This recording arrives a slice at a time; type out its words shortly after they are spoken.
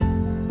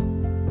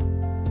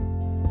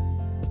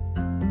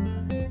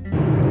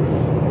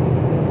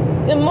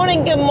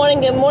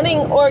good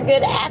morning, or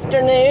good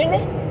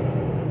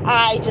afternoon.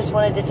 I just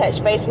wanted to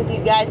touch base with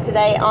you guys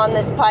today on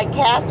this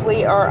podcast.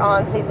 We are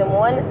on season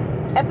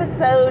 1,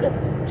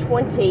 episode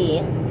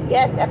 20.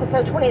 Yes,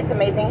 episode 20. It's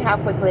amazing how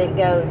quickly it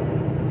goes.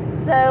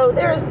 So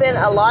there's been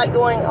a lot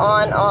going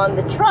on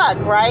the truck,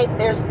 right?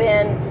 There's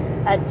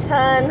been a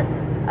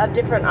ton of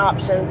different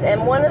options.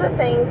 And one of the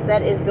things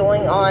that is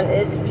going on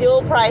is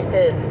fuel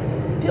prices.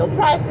 Fuel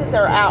prices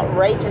are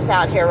outrageous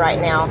out here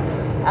right now.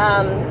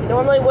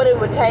 Normally what it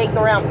would take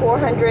around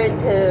 $400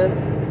 to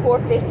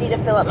 $450 to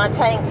fill up my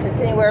tanks. It's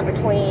anywhere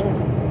between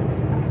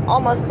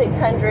almost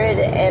 $600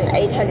 and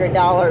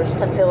 $800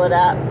 to fill it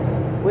up,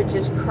 which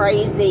is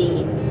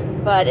crazy.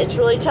 But it's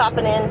really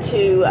chopping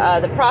into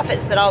the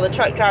profits that all the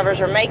truck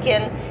drivers are making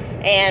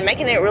and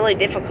making it really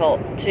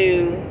difficult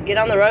to get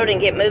on the road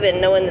and get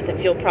moving, knowing that the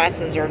fuel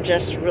prices are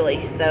just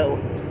really so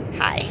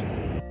high.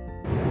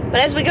 But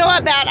as we go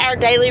about our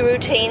daily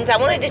routines, I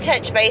wanted to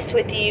touch base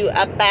with you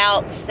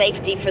about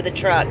safety for the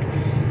truck.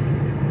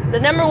 The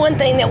number one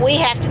thing that we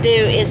have to do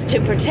is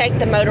to protect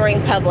the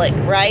motoring public,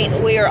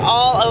 right? We are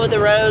all over the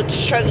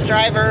roads. Truck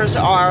drivers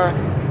are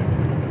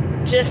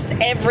just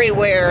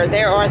everywhere.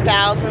 There are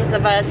thousands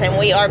of us, and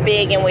we are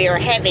big and we are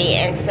heavy.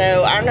 And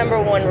so our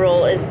number one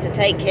rule is to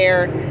take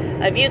care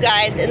of you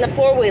guys in the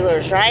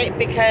four-wheelers, right?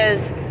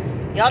 Because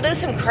y'all do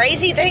some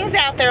crazy things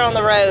out there on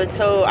the road,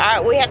 so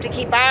we have to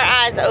keep our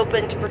eyes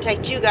open to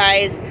protect you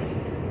guys.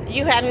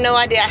 You have no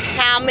idea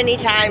how many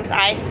times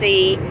I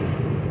see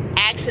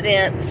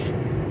accidents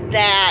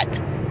that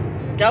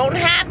don't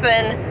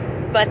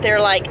happen, but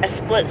they're like a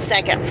split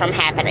second from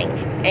happening.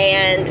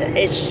 And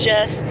it's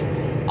just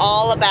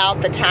all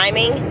about the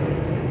timing,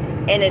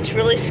 and it's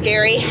really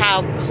scary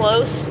how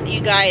close you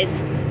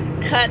guys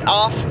cut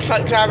off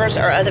truck drivers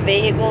or other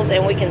vehicles,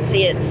 and we can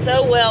see it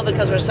so well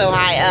because we're so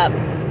high up.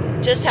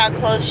 Just how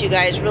close you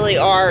guys really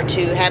are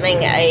to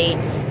having a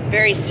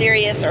very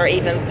serious or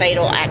even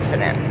fatal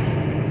accident.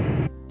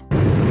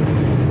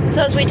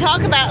 So as we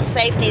talk about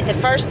safety, the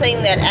first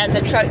thing that as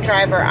a truck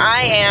driver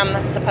I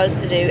am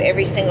supposed to do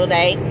every single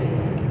day,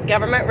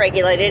 government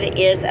regulated,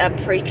 is a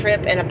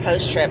pre-trip and a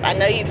post-trip. I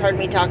know you've heard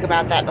me talk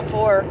about that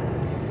before,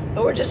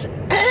 but we're just,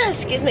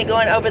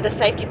 going over the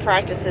safety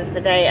practices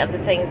today of the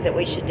things that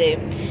we should do.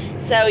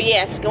 So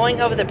yes,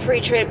 going over the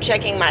pre-trip,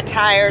 checking my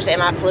tires and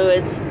my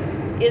fluids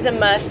is a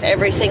must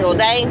every single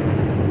day,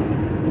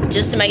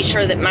 just to make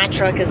sure that my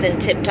truck is in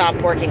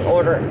tip-top working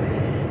order.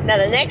 Now,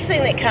 the next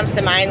thing that comes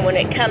to mind when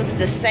it comes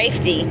to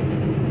safety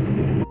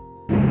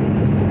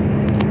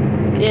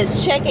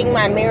is checking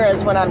my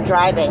mirrors when I'm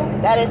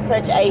driving. That is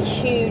such a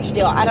huge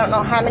deal. I don't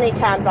know how many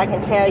times I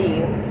can tell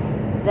you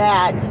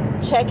that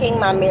checking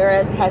my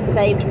mirrors has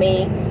saved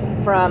me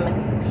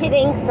from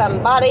hitting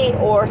somebody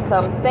or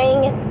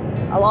something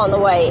along the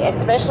way,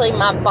 especially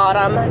my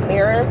bottom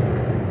mirrors,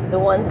 the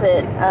ones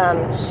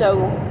that show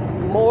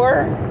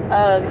more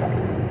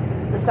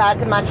of the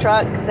sides of my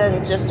truck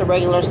than just the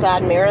regular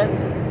side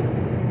mirrors.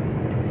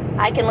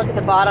 I can look at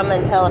the bottom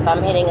and tell if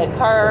I'm hitting a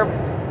curb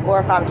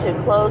or if I'm too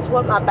close,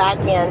 what my back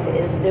end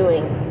is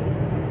doing.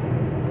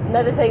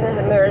 Another thing that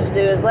the mirrors do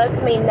is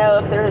lets me know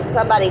if there is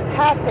somebody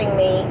passing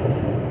me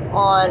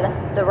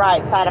on the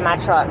right side of my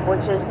truck,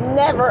 which is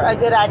never a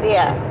good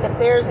idea. If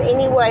there's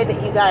any way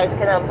that you guys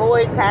can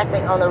avoid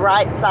passing on the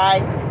right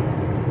side,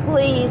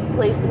 please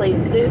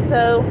do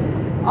so.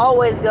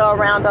 Always go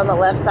around on the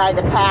left side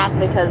to pass,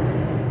 because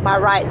my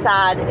right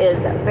side is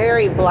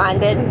very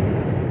blinded,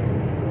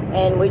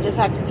 and we just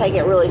have to take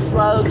it really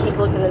slow, keep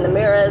looking in the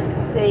mirrors,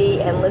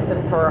 see and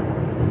listen for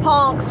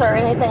honks or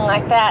anything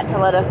like that to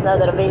let us know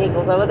that a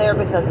vehicle's over there,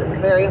 because it's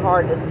very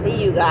hard to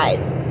see you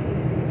guys.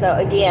 So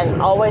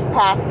again, always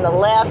pass on the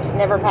left,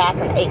 never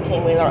pass an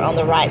 18-wheeler on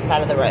the right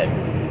side of the road.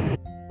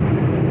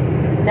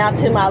 Now,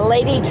 to my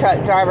lady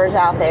truck drivers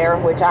out there,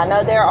 which I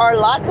know there are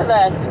lots of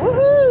us,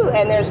 woohoo,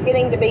 and there's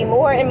getting to be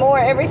more and more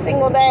every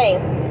single day.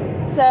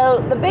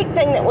 So the big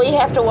thing that we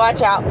have to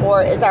watch out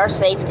for is our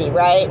safety,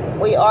 right?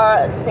 We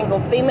are single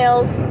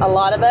females, a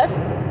lot of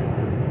us,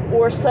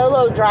 or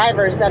solo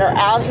drivers that are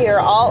out here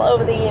all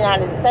over the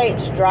United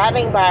States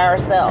driving by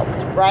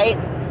ourselves, right?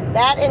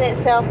 That in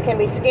itself can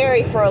be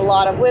scary for a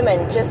lot of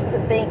women, just to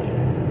think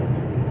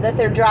that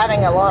they're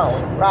driving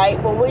alone,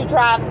 right? Well, we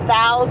drive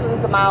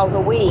thousands of miles a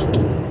week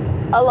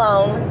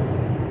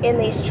alone in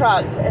these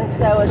trucks, and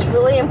so it's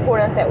really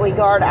important that we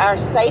guard our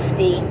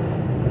safety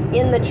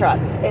in the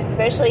trucks,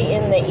 especially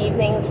in the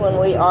evenings when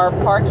we are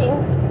parking.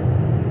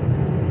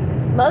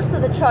 Most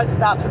of the truck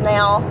stops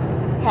now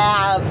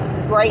have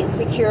great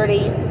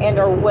security and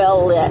are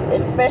well lit,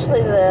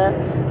 especially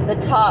the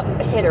top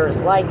hitters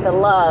like the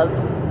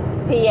Loves,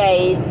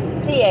 TAs,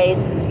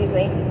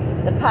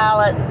 the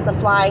Pilots, the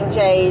Flying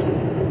J's,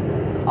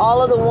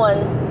 all of the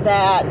ones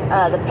that,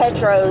 the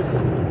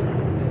Petros,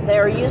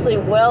 they're usually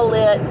well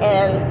lit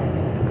and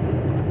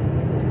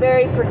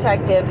very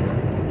protective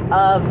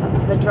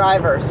of the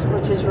drivers,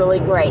 which is really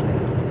great.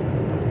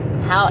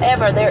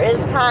 However, there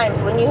is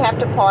times when you have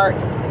to park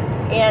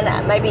in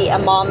maybe a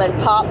mom and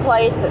pop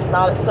place that's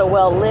not so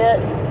well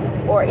lit,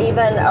 or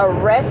even a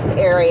rest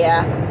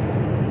area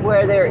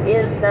where there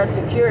is no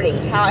security.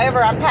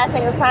 However, I'm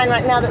passing a sign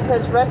right now that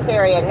says rest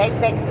area,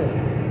 next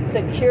exit,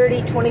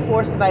 security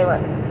 24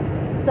 surveillance.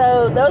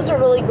 So those are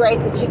really great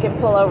that you can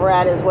pull over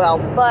at as well.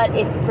 But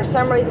if for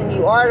some reason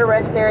you are at a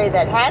rest area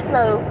that has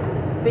no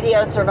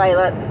video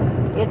surveillance,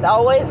 it's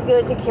always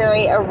good to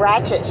carry a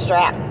ratchet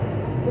strap.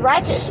 The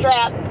ratchet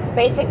strap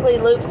basically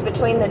loops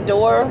between the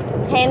door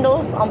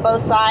handles on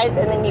both sides,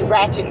 and then you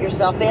ratchet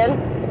yourself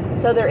in.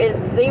 So there is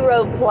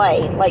zero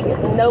play, like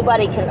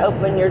nobody can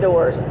open your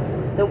doors.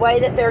 The way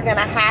that they're going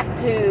to have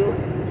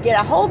to get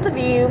a hold of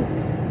you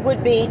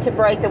would be to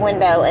break the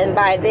window, and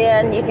by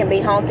then you can be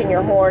honking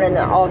your horn and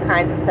all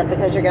kinds of stuff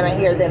because you're going to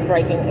hear them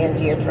breaking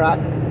into your truck.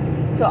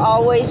 So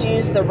always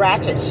use the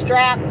ratchet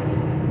strap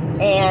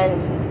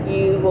and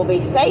you will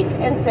be safe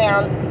and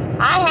sound.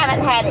 I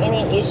haven't had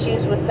any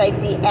issues with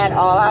safety at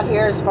all out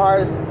here as far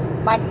as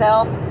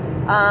myself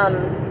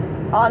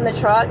on the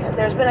truck.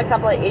 There's been a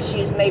couple of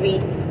issues maybe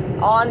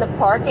on the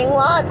parking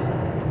lots,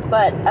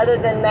 but other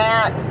than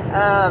that,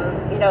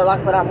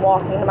 like when I'm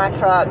walking to my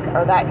truck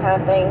or that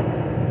kind of thing.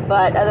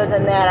 But other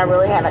than that, I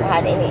really haven't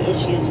had any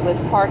issues with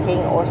parking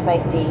or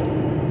safety.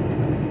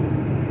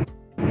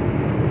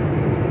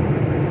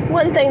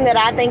 One thing that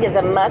I think is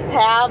a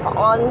must-have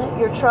on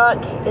your truck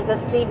is a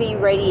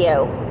CB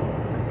radio.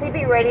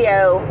 CB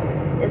radio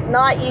is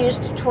not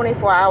used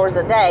 24 hours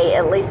a day,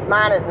 at least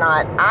mine is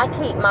not. I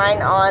keep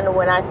mine on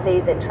when I see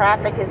that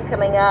traffic is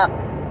coming up,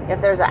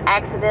 if there's an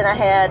accident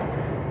ahead.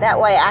 That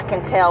way I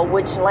can tell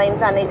which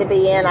lanes I need to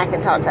be in. I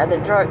can talk to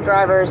other truck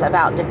drivers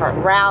about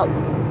different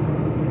routes,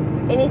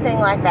 anything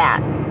like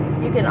that.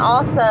 You can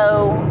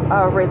also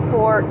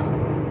report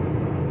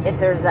if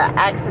there's an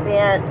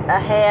accident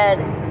ahead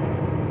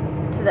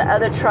to the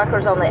other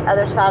truckers on the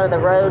other side of the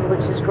road,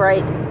 which is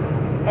great.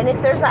 And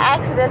if there's an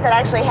accident that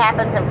actually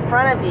happens in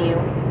front of you,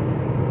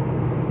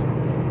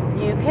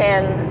 you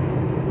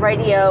can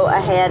radio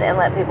ahead and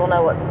let people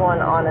know what's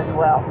going on as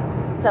well.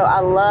 So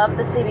I love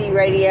the CB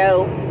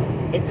radio.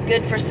 It's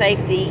good for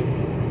safety,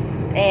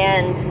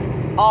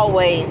 and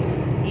always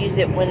use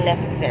it when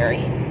necessary.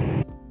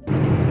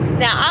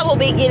 Now, I will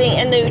be getting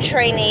a new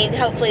trainee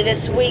hopefully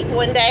this week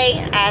one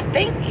day. I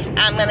think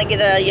I'm going to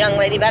get a young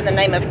lady by the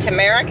name of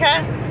Tamerica.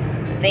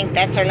 I think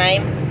that's her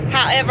name.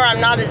 However,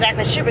 I'm not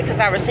exactly sure because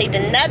I received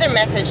another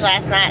message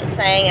last night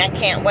saying I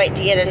can't wait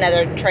to get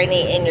another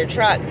trainee in your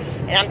truck.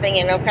 And I'm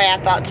thinking, okay, I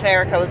thought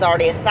Tamerica was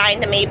already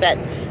assigned to me, but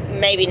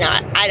maybe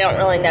not. I don't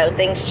really know.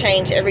 Things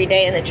change every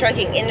day in the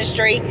trucking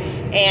industry,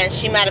 and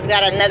she might have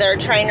got another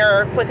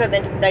trainer quicker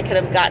than they could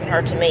have gotten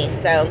her to me.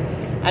 So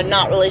I'm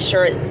not really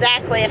sure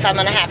exactly if I'm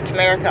going to have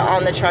Tamerica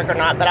on the truck or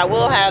not, but I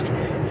will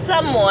have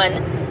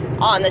someone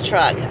on the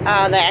truck.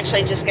 They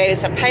actually just gave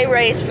us a pay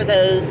raise for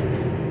those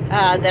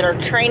that are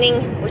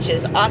training, which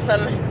is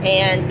awesome,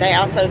 and they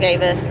also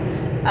gave us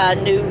a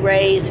new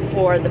raise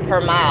for the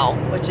per mile,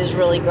 which is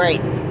really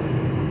great.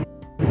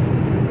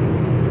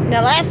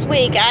 Now, last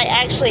week I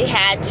actually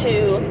I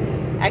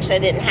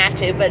didn't have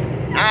to, but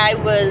I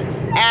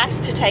was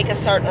asked to take a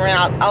certain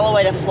route all the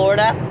way to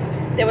Florida.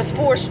 There was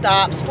 4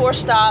 stops. 4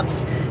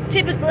 stops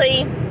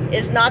typically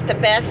is not the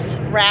best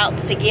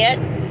routes to get.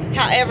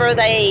 However,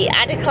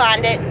 I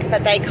declined it,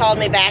 but they called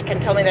me back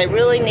and told me they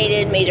really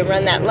needed me to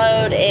run that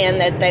load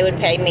and that they would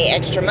pay me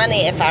extra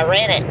money if I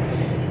ran it.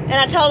 And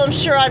I told them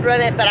sure I'd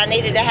run it, but I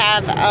needed to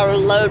have a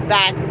load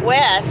back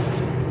west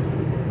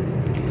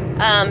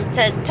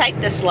to take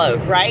this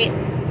load, right?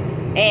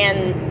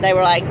 And they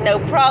were like, no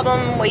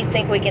problem, we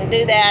think we can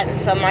do that. And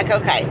so I'm like,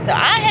 okay. So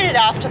I headed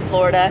off to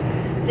Florida,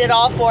 did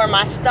all 4 of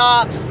my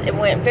stops. It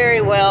went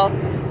very well.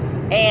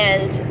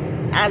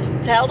 And I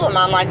told them,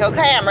 I'm like,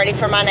 okay, I'm ready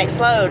for my next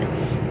load.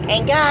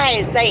 And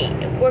guys, they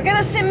were going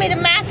to send me to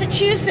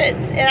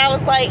Massachusetts. And I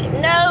was like,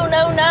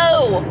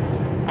 no.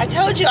 I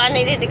told you I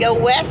needed to go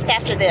west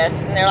after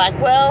this. And they're like,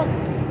 well,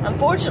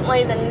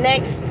 unfortunately, the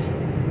next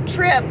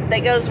trip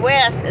that goes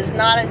west is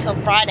not until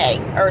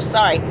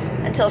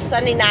until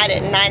Sunday night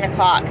at 9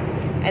 o'clock.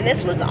 And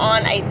this was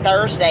on a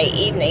Thursday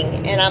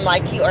evening. And I'm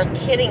like, you are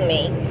kidding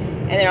me.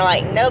 And they're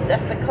like, nope,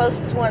 that's the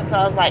closest one. So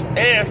I was like,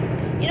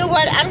 you know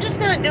what? I'm just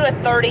going to do a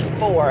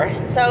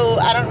 34. So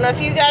I don't know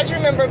if you guys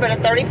remember, but a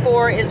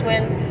 34 is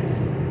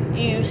when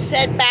you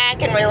sit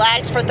back and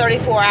relax for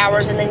 34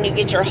 hours and then you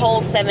get your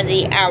whole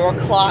 70-hour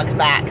clock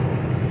back.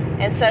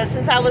 And so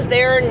since I was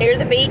there near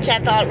the beach, I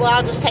thought, well,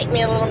 I'll just take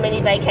me a little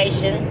mini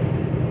vacation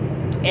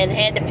and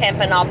head to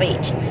Pampinal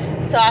Beach.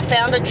 So I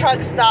found a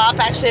truck stop.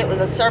 Actually, it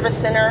was a service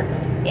center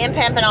in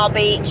Pampinal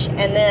Beach.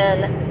 And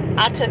then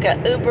I took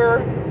an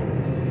Uber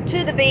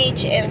to the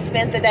beach and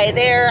spent the day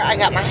there. I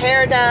got my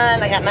hair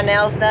done. I got my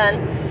nails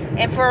done.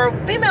 And for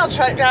a female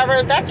truck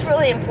driver, that's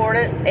really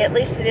important. At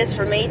least it is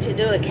for me to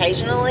do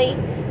occasionally,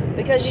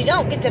 because you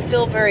don't get to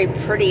feel very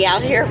pretty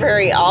out here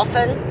very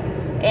often.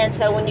 And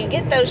so when you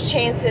get those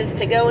chances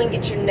to go and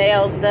get your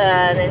nails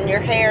done and your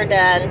hair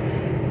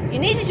done, you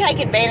need to take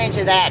advantage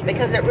of that,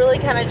 because it really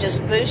kind of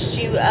just boosts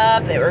you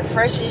up. It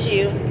refreshes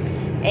you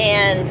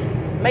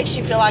and makes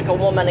you feel like a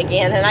woman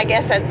again. And I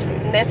guess that's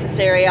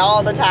necessary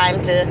all the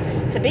time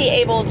to be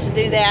able to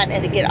do that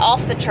and to get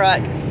off the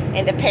truck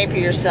and to pamper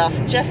yourself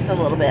just a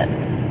little bit.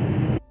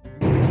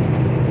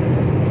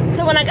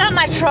 So when I got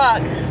my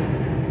truck,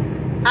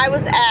 I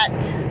was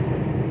at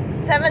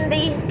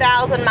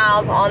 70,000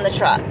 miles on the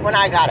truck when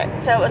I got it.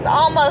 So it was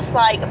almost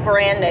like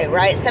brand new,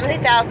 right?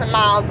 70,000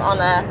 miles on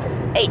a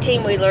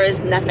 18-wheeler is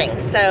nothing.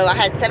 So I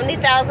had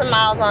 70,000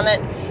 miles on it,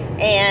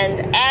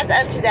 and as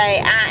of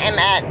today, I am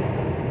at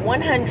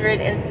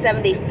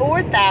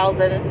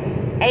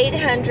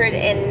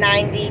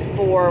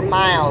 174,894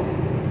 miles.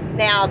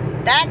 Now,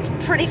 that's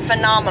pretty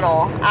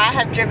phenomenal. I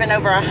have driven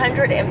over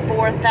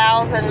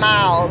 104,000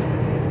 miles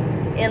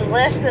in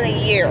less than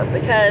a year,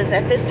 because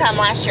at this time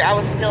last year I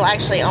was still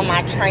actually on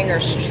my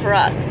trainer's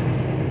truck,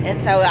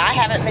 and so I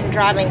haven't been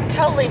driving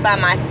totally by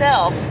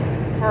myself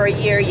for a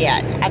year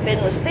yet. I've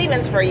been with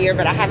Stevens for a year,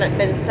 but I haven't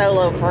been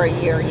solo for a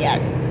year yet,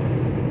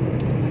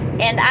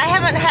 and I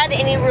haven't had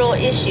any real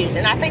issues.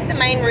 And I think the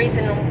main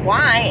reason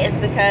why is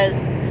because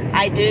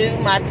I do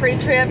my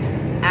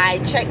pre-trips, I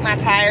check my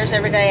tires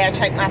every day, I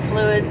check my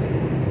fluids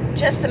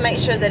just to make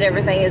sure that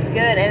everything is good.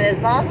 And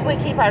as long as we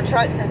keep our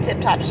trucks in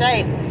tip-top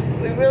shape,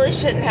 we really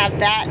shouldn't have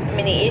that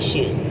many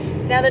issues.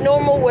 Now, the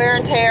normal wear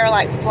and tear,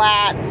 like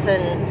flats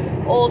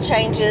and oil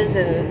changes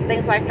and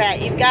things like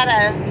that, you've got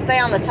to stay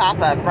on the top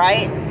of,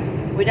 right?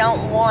 We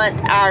don't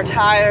want our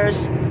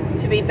tires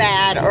to be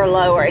bad or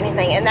low or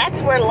anything. And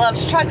that's where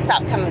Love's Truck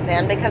Stop comes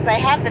in, because they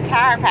have the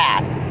Tire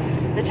Pass.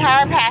 The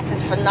Tire Pass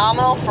is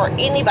phenomenal for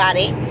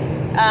anybody.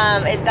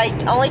 They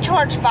only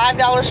charge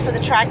 $5 for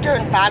the tractor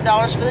and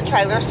 $5 for the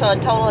trailer, so a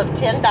total of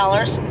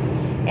 $10.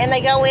 And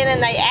they go in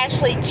and they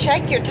actually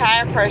check your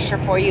tire pressure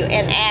for you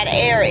and add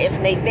air if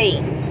need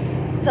be.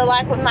 So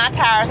like with my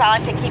tires, I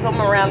like to keep them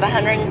around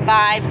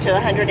 105 to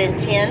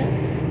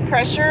 110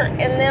 pressure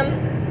in them.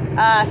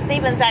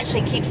 Stevens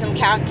actually keeps them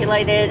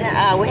calculated.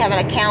 We have an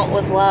account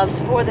with Love's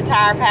for the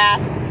Tire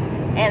Pass,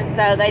 and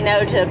so they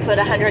know to put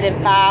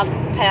 105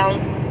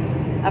 pounds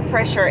of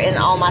pressure in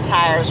all my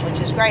tires, which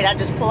is great. I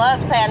just pull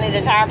up, say I need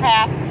a Tire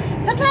Pass.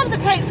 Sometimes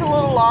it takes a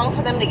little long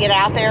for them to get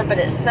out there, but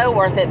it's so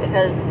worth it,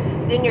 because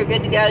then you're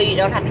good to go. You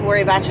don't have to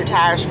worry about your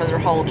tires for the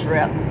whole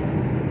trip,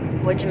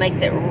 which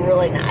makes it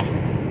really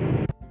nice.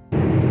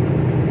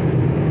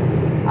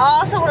 I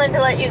also wanted to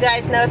let you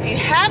guys know, if you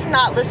have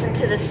not listened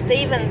to the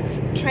Stevens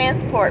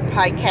Transport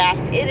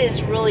podcast, it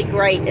is really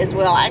great as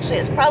well. Actually,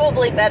 it's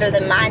probably better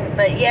than mine,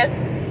 but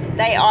yes,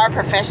 they are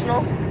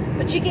professionals.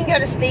 But you can go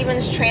to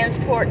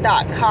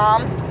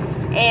StevensTransport.com,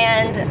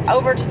 and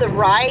over to the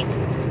right,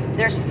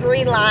 there's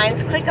 3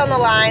 lines. Click on the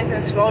lines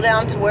and scroll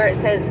down to where it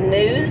says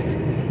News,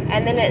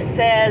 and then it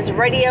says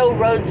Radio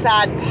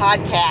Roadside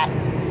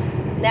Podcast.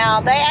 Now,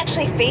 they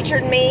actually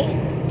featured me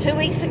 2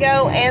 weeks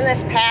ago and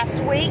this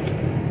past week,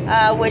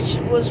 which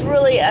was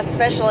really a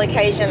special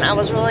occasion. I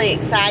was really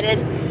excited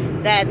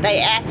that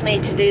they asked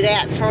me to do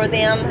that for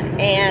them,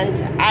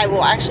 and I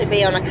will actually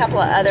be on a couple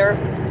of other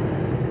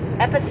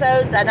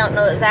episodes. I don't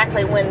know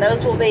exactly when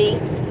those will be,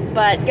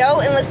 but go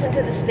and listen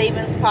to the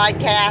Stevens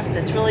podcast.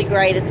 It's really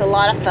great. It's a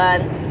lot of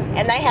fun,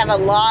 and they have a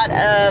lot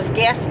of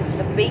guest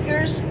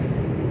speakers.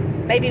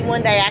 Maybe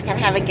one day I can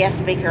have a guest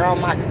speaker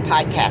on my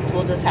podcast.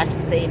 We'll just have to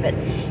see. But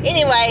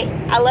anyway,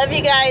 I love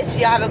you guys.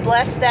 Y'all have a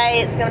blessed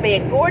day. It's going to be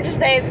a gorgeous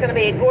day. It's going to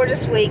be a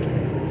gorgeous week.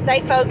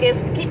 Stay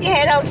focused. Keep your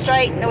head on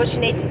straight. Know what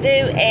you need to do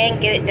and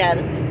get it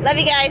done. Love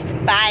you guys.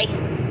 Bye.